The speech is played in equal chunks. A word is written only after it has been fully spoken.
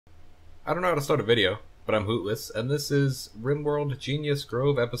I don't know how to start a video, but I'm Hootless, and this is RimWorld Genius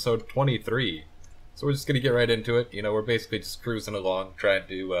Grove episode 23. So we're just gonna get right into it. You know, we're basically just cruising along, trying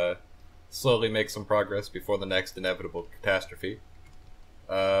to slowly make some progress before the next inevitable catastrophe.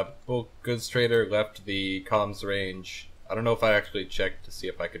 Bull Goods Trader left the comms range. I don't know if I actually checked to see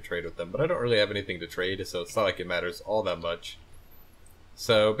if I could trade with them, but I don't really have anything to trade, so it's not like it matters all that much.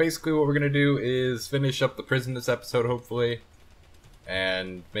 So basically what we're gonna do is finish up the prison this episode, hopefully.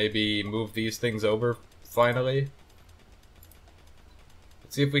 And maybe move these things over, finally.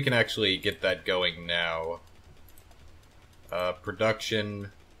 Let's see if we can actually get that going now.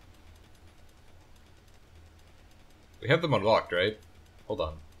 Production. We have them unlocked, right? Hold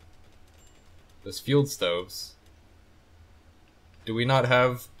on. There's fueled stoves. Do we not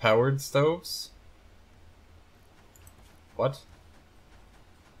have powered stoves? What?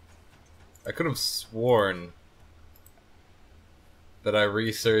 I could have sworn that I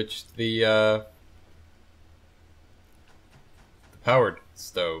researched the powered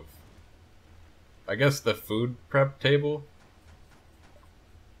stove. I guess the food prep table?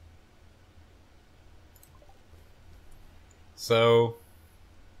 So,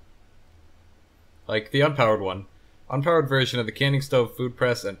 like the unpowered one. Unpowered version of the canning stove, food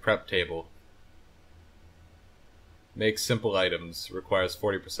press, and prep table. Makes simple items, requires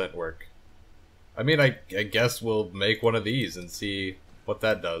 40% work. I mean, I guess we'll make one of these and see what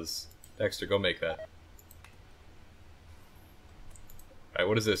that does. Dexter, go make that. Alright,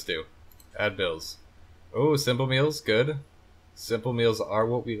 what does this do? Add bills. Oh, simple meals, good. Simple meals are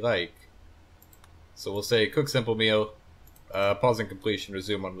what we like. So we'll say cook simple meal, pausing completion,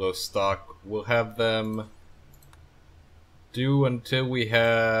 resume on low stock. We'll have them do until we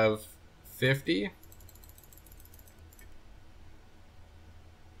have 50?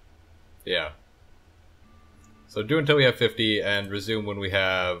 Yeah. So do until we have 50 and resume when we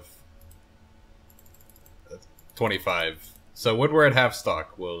have 25. So when we're at half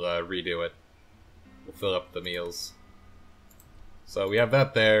stock, we'll redo it. We'll fill up the meals. So we have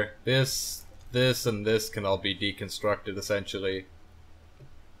that there. This, and this can all be deconstructed, essentially.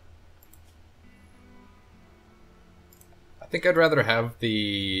 I think I'd rather have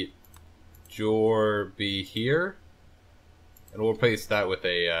the drawer be here. And we'll replace that with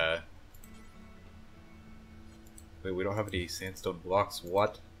a... Wait, we don't have any sandstone blocks.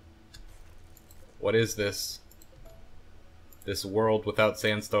 What? What is this? This world without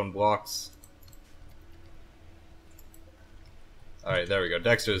sandstone blocks? Alright, there we go.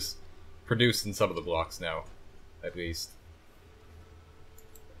 Dexter's producing some of the blocks now. At least.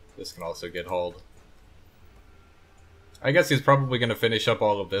 This can also get hauled. I guess he's probably going to finish up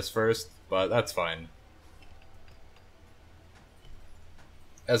all of this first, but that's fine.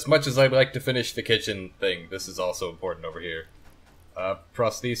 As much as I'd like to finish the kitchen thing, this is also important over here.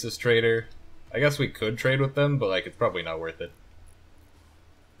 Prosthesis trader. I guess we could trade with them, but like it's probably not worth it.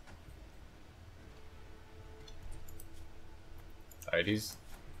 Alright, he's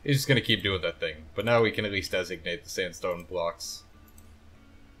just gonna keep doing that thing. But now we can at least designate the sandstone blocks.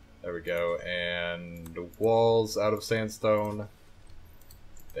 There we go. And walls out of sandstone.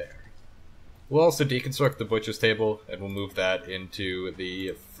 There. We'll also deconstruct the butcher's table, and we'll move that into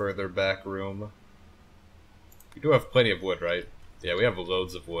the further back room. We do have plenty of wood, right? Yeah, we have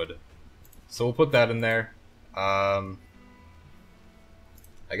loads of wood. So we'll put that in there. I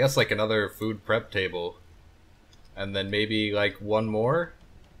guess like another food prep table. And then maybe like one more?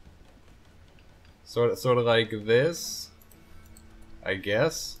 Sort of like this, I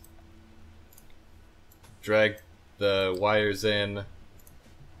guess. Drag the wires in.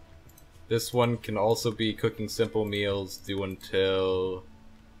 This one can also be cooking simple meals, do until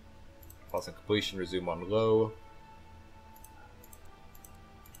pause and completion, resume on low.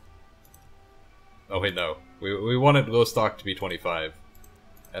 Oh wait, no. We wanted low stock to be 25.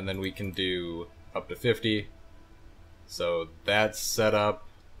 And then we can do up to 50. So that's set up.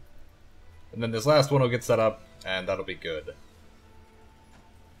 And then this last one will get set up, and that'll be good.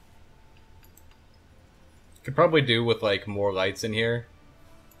 Could probably do with like more lights in here.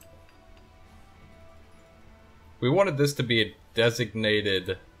 We wanted this to be a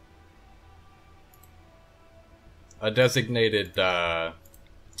designated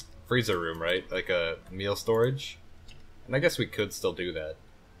freezer room, right? Like a meal storage. And I guess we could still do that.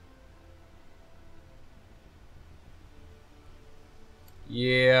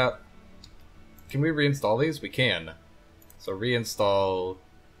 Yeah. Can we reinstall these? We can. So reinstall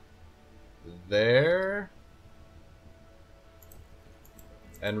there.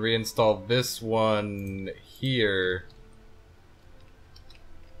 And reinstall this one here.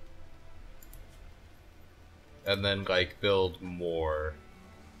 And then, like, build more.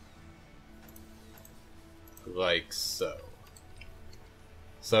 like so.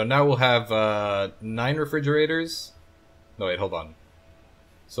 So now we'll have 9 refrigerators. No, wait, hold on.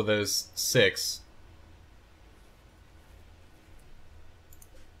 So there's 6.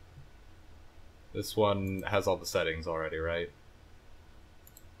 This one has all the settings already, right?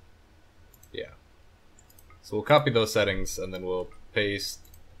 Yeah. So we'll copy those settings, and then we'll paste,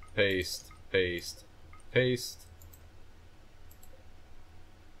 paste, paste, paste.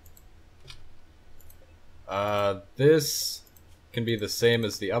 This can be the same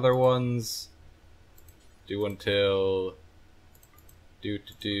as the other ones. Do until...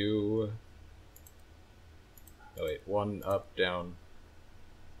 Oh wait, 1 up, down.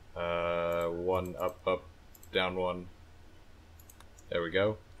 1 up, down 1. There we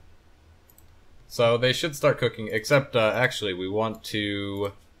go. So they should start cooking, except actually we want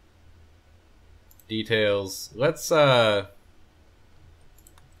to... Details. Let's, how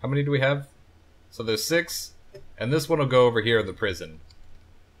many do we have? So there's 6, and this one will go over here in the prison.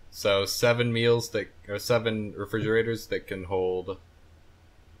 So 7 meals that, or 7 refrigerators that can hold...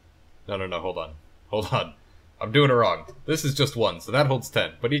 No, hold on. Hold on. I'm doing it wrong. This is just 1, so that holds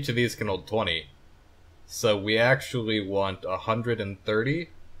 10, but each of these can hold 20. So we actually want 130.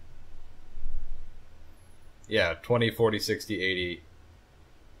 Yeah, 20, 40, 60, 80,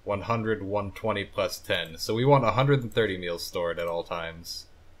 100, 120 plus 10. So we want 130 meals stored at all times.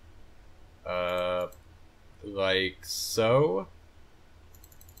 Like so.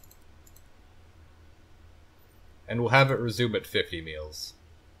 And we'll have it resume at 50 meals.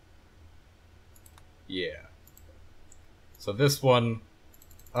 Yeah. So this one,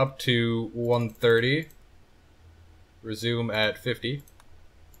 up to 130, resume at 50.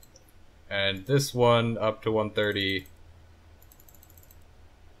 And this one, up to 130,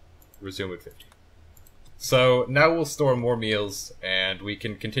 resume at 50. So now we'll store more meals, and we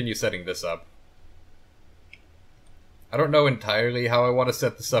can continue setting this up. I don't know entirely how I want to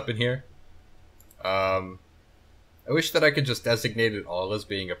set this up in here. I wish that I could just designate it all as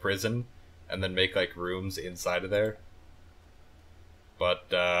being a prison, and then make, like, rooms inside of there.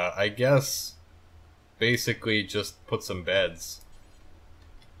 But, I guess, basically just put some beds.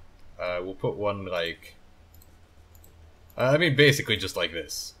 We'll put one, like... I mean, basically just like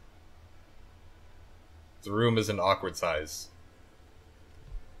this. The room is an awkward size.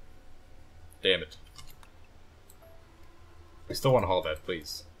 Damn it. We still want a hall bed,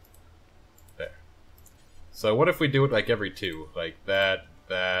 please. There. So what if we do it, like, every 2? Like, that...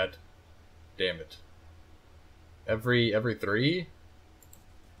 Damn it. Every 3?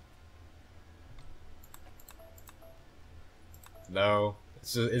 No.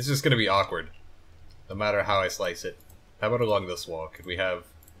 It's just gonna be awkward. No matter how I slice it. How about along this wall? Could we have...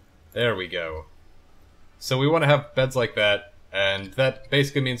 There we go. So we want to have beds like that, and that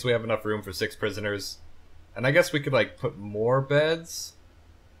basically means we have enough room for 6 prisoners. And I guess we could, like, put more beds?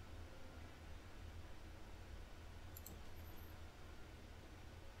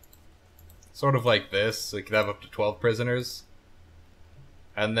 Sort of like this, so we could have up to 12 prisoners.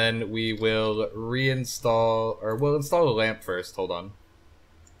 And then we will reinstall, or we'll install a lamp first, hold on.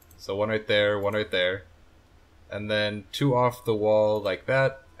 So 1 right there, 1 right there. And then 2 off the wall like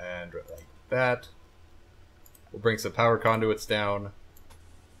that, and like that. We'll bring some power conduits down.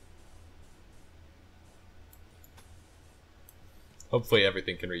 Hopefully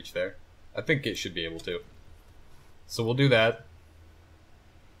everything can reach there. I think it should be able to. So we'll do that.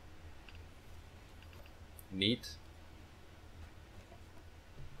 Neat.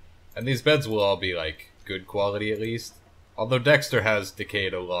 And these beds will all be, like, good quality at least. Although Dexter has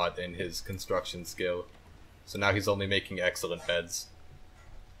decayed a lot in his construction skill. So now he's only making excellent beds.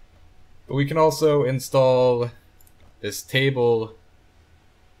 But we can also install this table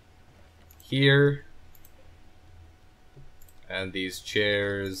here. And these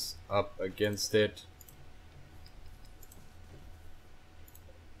chairs up against it.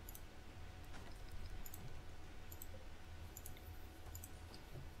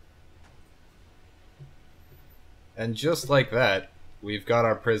 And just like that, we've got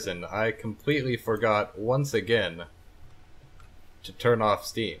our prison. I completely forgot, once again, to turn off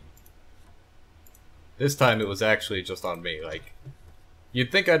Steam. This time it was actually just on me. Like,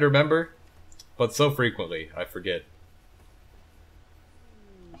 you'd think I'd remember, but so frequently, I forget.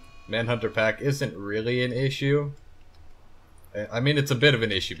 Manhunter Pack isn't really an issue. I mean, it's a bit of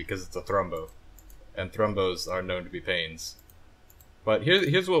an issue because it's a thrombo. And thrombos are known to be pains. But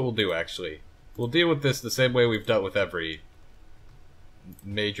here's what we'll do, actually. We'll deal with this the same way we've dealt with every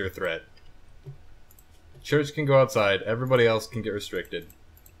major threat. Church can go outside, everybody else can get restricted.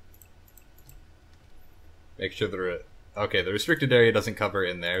 Make sure the restricted area doesn't cover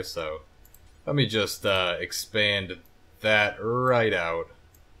in there, so Let me just expand that right out.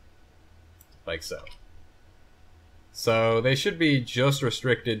 Like so. So they should be just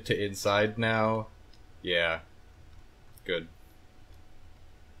restricted to inside now. Yeah. Good.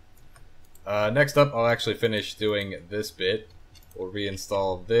 Next up, I'll actually finish doing this bit. We'll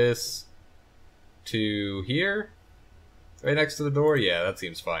reinstall this to here. Right next to the door? Yeah, that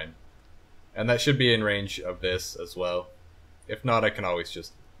seems fine. And that should be in range of this as well. If not, I can always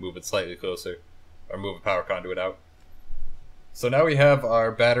just move it slightly closer. Or move a power conduit out. So now we have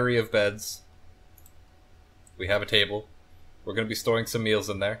our battery of beds. We have a table. We're going to be storing some meals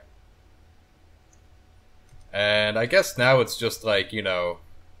in there. And I guess now it's just like, you know,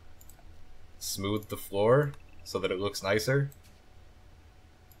 smooth the floor so that it looks nicer.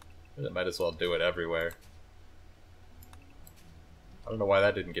 I might as well do it everywhere. I don't know why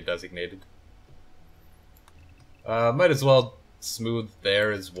that didn't get designated. Might as well smooth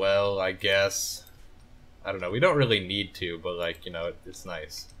there as well, I guess. I don't know, we don't really need to, but like, you know, it's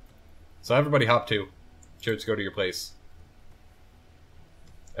nice. So everybody hop to. Church, go to your place.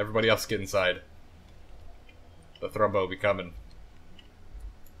 Everybody else get inside. The thrumbo be coming.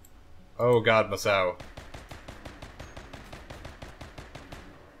 Oh god, Masao.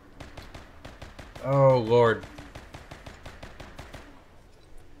 Oh lord.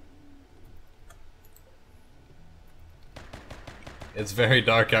 It's very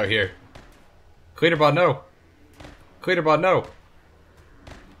dark out here. Cleanerbot, no! Cleanerbot, no!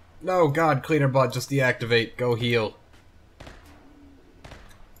 No, god, Cleanerbot, just deactivate. Go heal.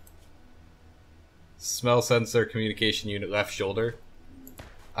 Smell sensor, communication unit, left shoulder.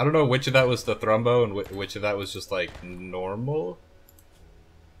 I don't know which of that was the thrumbo and which of that was just, like, normal.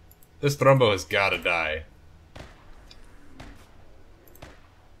 This thrumbo has gotta die.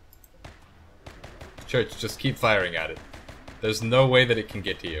 Church, just keep firing at it. There's no way that it can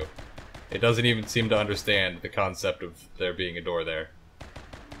get to you. It doesn't even seem to understand the concept of there being a door there.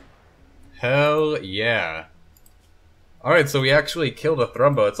 Hell yeah. Alright, so we actually killed a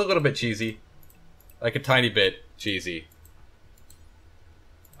thrumbo. It's a little bit cheesy. Like a tiny bit cheesy.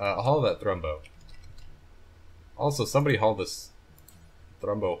 Haul that thrumbo. Also, somebody haul this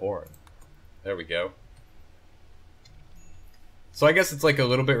thrumbo horn. There we go. So I guess it's like a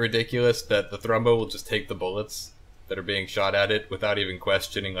little bit ridiculous that the thrumbo will just take the bullets that are being shot at it without even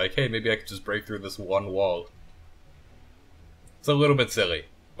questioning, like, hey, maybe I could just break through this one wall. It's a little bit silly,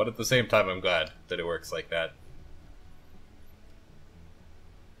 but at the same time I'm glad that it works like that.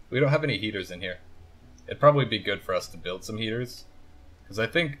 We don't have any heaters in here. It'd probably be good for us to build some heaters, because I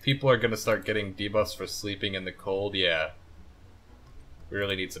think people are going to start getting debuffs for sleeping in the cold. Yeah. We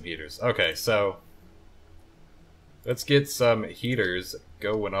really need some heaters. Okay, so let's get some heaters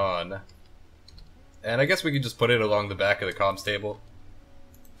going on. And I guess we could just put it along the back of the comms table.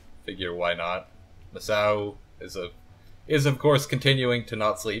 Figure why not. Masao is of course continuing to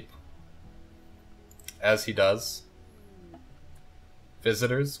not sleep. As he does.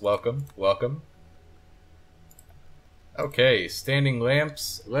 Visitors, welcome, welcome. Okay, standing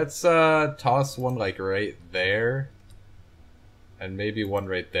lamps. Let's toss one like right there. And maybe one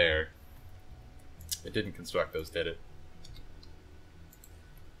right there. It didn't construct those, did it?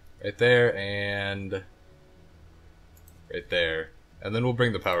 Right there, and right there. And then we'll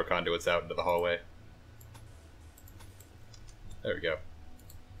bring the power conduits out into the hallway. There we go.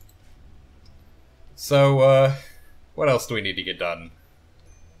 So, what else do we need to get done?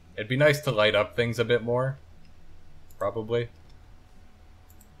 It'd be nice to light up things a bit more. Probably.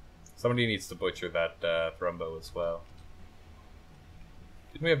 Somebody needs to butcher that thrumbo as well.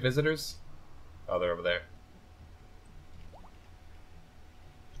 Didn't we have visitors? Oh, they're over there.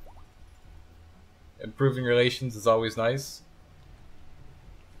 Improving relations is always nice.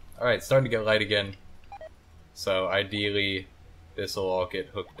 Alright, starting to get light again. So ideally, this will all get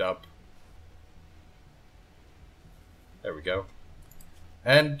hooked up. There we go.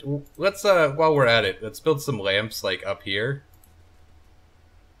 And let's, while we're at it, let's build some lamps, like, up here.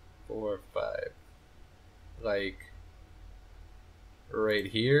 4, 5. Like, right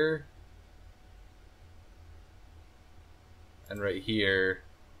here. And right here.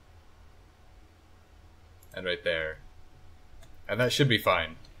 And right there. And that should be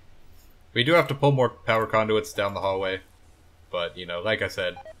fine. We do have to pull more power conduits down the hallway. But, you know, like I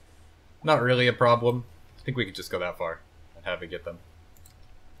said, not really a problem. I think we could just go that far and have it get them.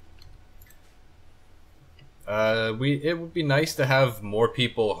 It would be nice to have more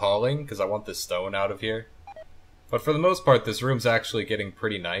people hauling, because I want this stone out of here. But for the most part, this room's actually getting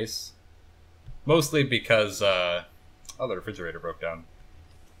pretty nice. Mostly because, oh, the refrigerator broke down.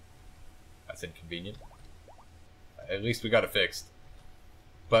 That's inconvenient. At least we got it fixed.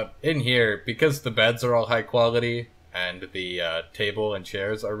 But in here, because the beds are all high quality, and the table and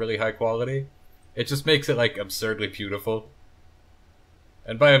chairs are really high quality, it just makes it, like, absurdly beautiful.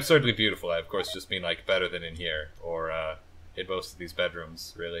 And by absurdly beautiful, I of course just mean, like, better than in here, or in most of these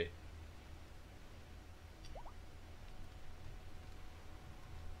bedrooms, really.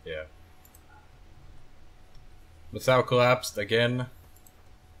 Yeah. Masao collapsed again.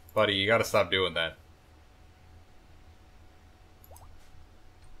 Buddy, you gotta stop doing that.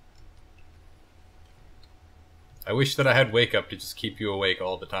 I wish that I had wake up to just keep you awake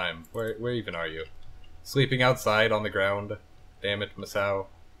all the time. Where even are you? Sleeping outside on the ground? Damn it, Masao.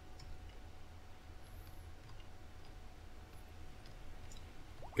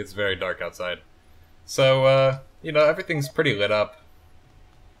 Gets very dark outside. So, you know, everything's pretty lit up.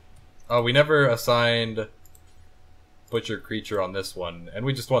 Oh, we never assigned Butcher Creature on this one, and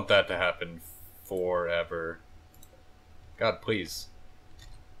we just want that to happen forever. God, please.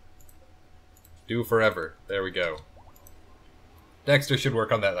 Do forever. There we go. Dexter should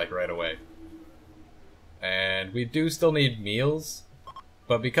work on that, like, right away. And we do still need meals,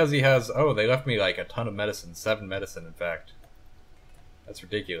 but because he has... Oh, they left me, like, a ton of medicine. 7 medicine, in fact. That's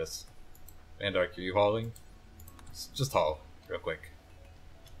ridiculous. Mandark, are you hauling? Just haul, real quick.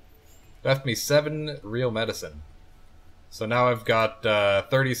 Left me 7 real medicine. So now I've got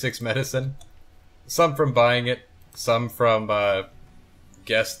 36 medicine. Some from buying it, some from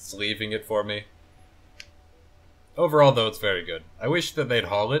guests leaving it for me. Overall, though, it's very good. I wish that they'd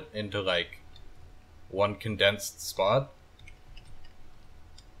haul it into, like, one condensed spot.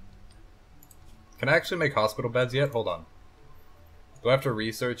 Can I actually make hospital beds yet? Hold on. Do I have to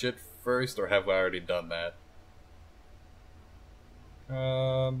research it first, or have I already done that?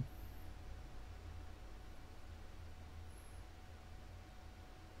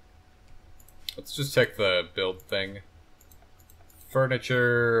 Let's just check the build thing.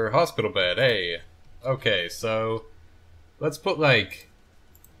 Furniture, hospital bed, hey. Okay, so let's put, like...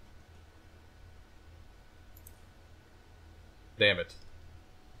 Damn it.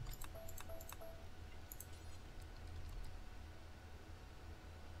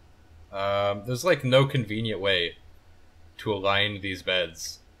 There's, like, no convenient way to align these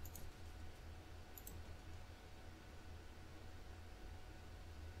beds.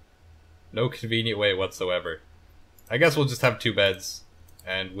 No convenient way whatsoever. I guess we'll just have 2 beds,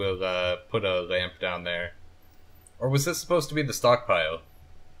 and we'll put a lamp down there. Or was this supposed to be the stockpile?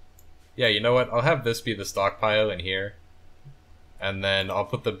 Yeah, you know what? I'll have this be the stockpile in here. And then I'll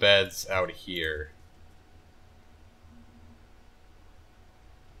put the beds out here.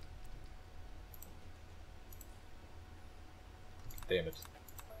 Damn it.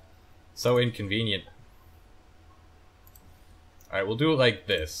 So inconvenient. Alright, we'll do it like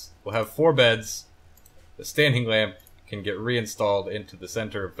this. We'll have 4 beds. The standing lamp can get reinstalled into the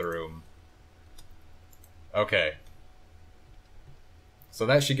center of the room. Okay. So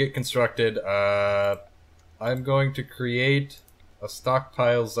that should get constructed. I'm going to create a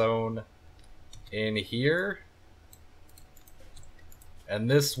stockpile zone in here. And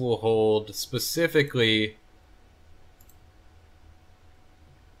this will hold specifically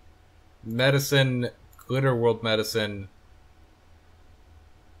medicine, Glitter World medicine.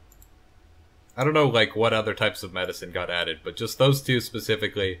 I don't know, like, what other types of medicine got added, but just those 2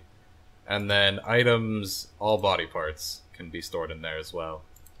 specifically. And then items, all body parts can be stored in there as well.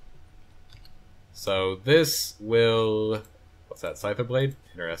 So this will... What's that, Scyther Blade?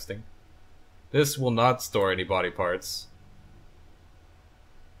 Interesting. This will not store any body parts.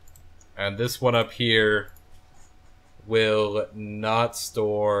 And this one up here will not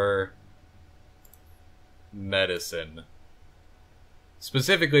store medicine.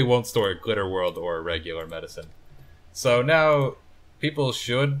 Specifically won't store Glitter World or regular medicine. So now people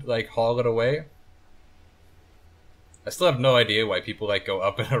should, like, haul it away. I still have no idea why people, like, go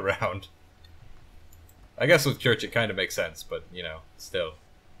up and around. I guess with church it kind of makes sense, but, you know, still.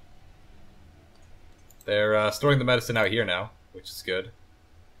 They're storing the medicine out here now, which is good.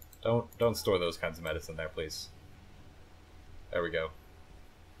 Don't store those kinds of medicine there, please. There we go.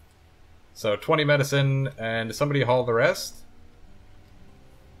 So 20 medicine, and somebody haul the rest?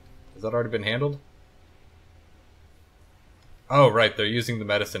 Has that already been handled? Oh, right, they're using the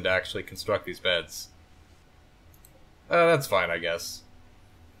medicine to actually construct these beds. That's fine, I guess.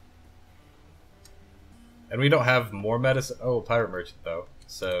 And we don't have more medicine. Oh, Pirate Merchant, though.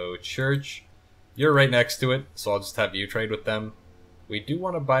 So, Church, you're right next to it, so I'll just have you trade with them. We do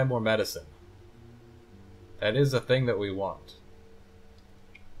want to buy more medicine. That is a thing that we want.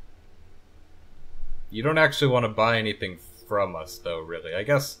 You don't actually want to buy anything from us, though, really. I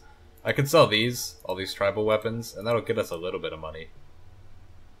guess I could sell these, all these tribal weapons, and that'll get us a little bit of money.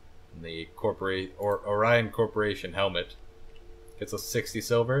 And the Orion Corporation helmet gets us 60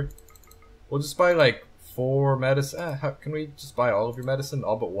 silver. We'll just buy like 4 medicine. Can we just buy all of your medicine?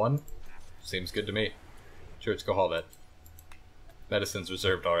 All but 1? Seems good to me. Sure, let's go haul that. Medicine's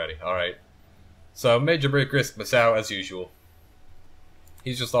reserved already. Alright. So, major break risk Masao as usual.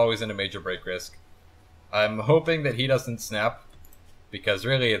 He's just always in a major break risk. I'm hoping that he doesn't snap, because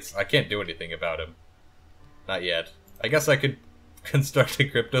really I can't do anything about him. Not yet. I guess I could construct a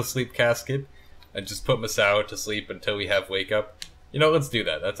crypto sleep casket and just put Masao to sleep until we have wake up. You know, let's do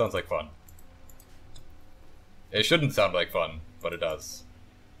that. That sounds like fun. It shouldn't sound like fun, but it does.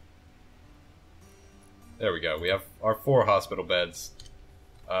 There we go. We have our 4 hospital beds.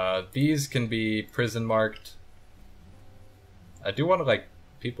 These can be prison marked. I do want to, like,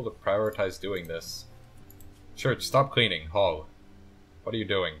 people to prioritize doing this. Church, stop cleaning. Haul. What are you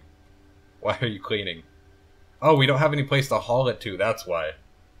doing? Why are you cleaning? Oh, we don't have any place to haul it to, that's why.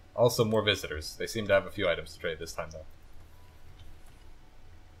 Also, more visitors. They seem to have a few items to trade this time,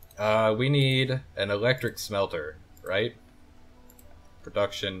 though. We need an electric smelter, right?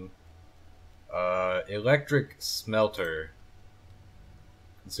 Production. Electric smelter.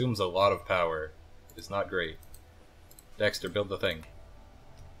 Consumes a lot of power. It's not great. Dexter, build the thing.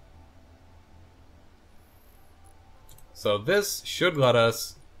 So this should let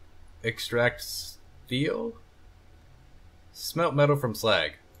us extract steel? Smelt metal from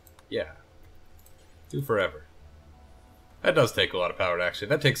slag. Yeah. Do forever. That does take a lot of power, actually.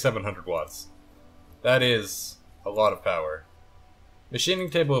 That takes 700 watts. That is a lot of power. Machining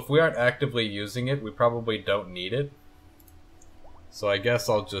table, if we aren't actively using it, we probably don't need it. So I guess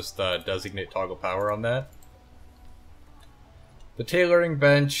I'll just designate toggle power on that. The tailoring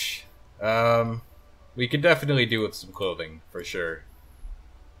bench, we could definitely do with some clothing, for sure.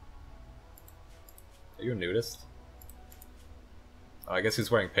 Are you a nudist? Oh, I guess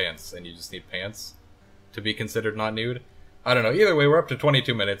he's wearing pants, and you just need pants to be considered not nude. I don't know. Either way, we're up to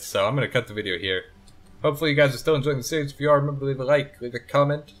 22 minutes, so I'm going to cut the video here. Hopefully you guys are still enjoying the series. If you are, remember to leave a like, leave a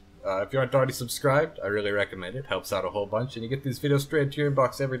comment. If you aren't already subscribed, I really recommend it. Helps out a whole bunch, and you get these videos straight into your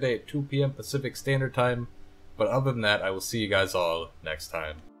inbox every day at 2 p.m. Pacific Standard Time. But other than that, I will see you guys all next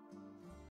time.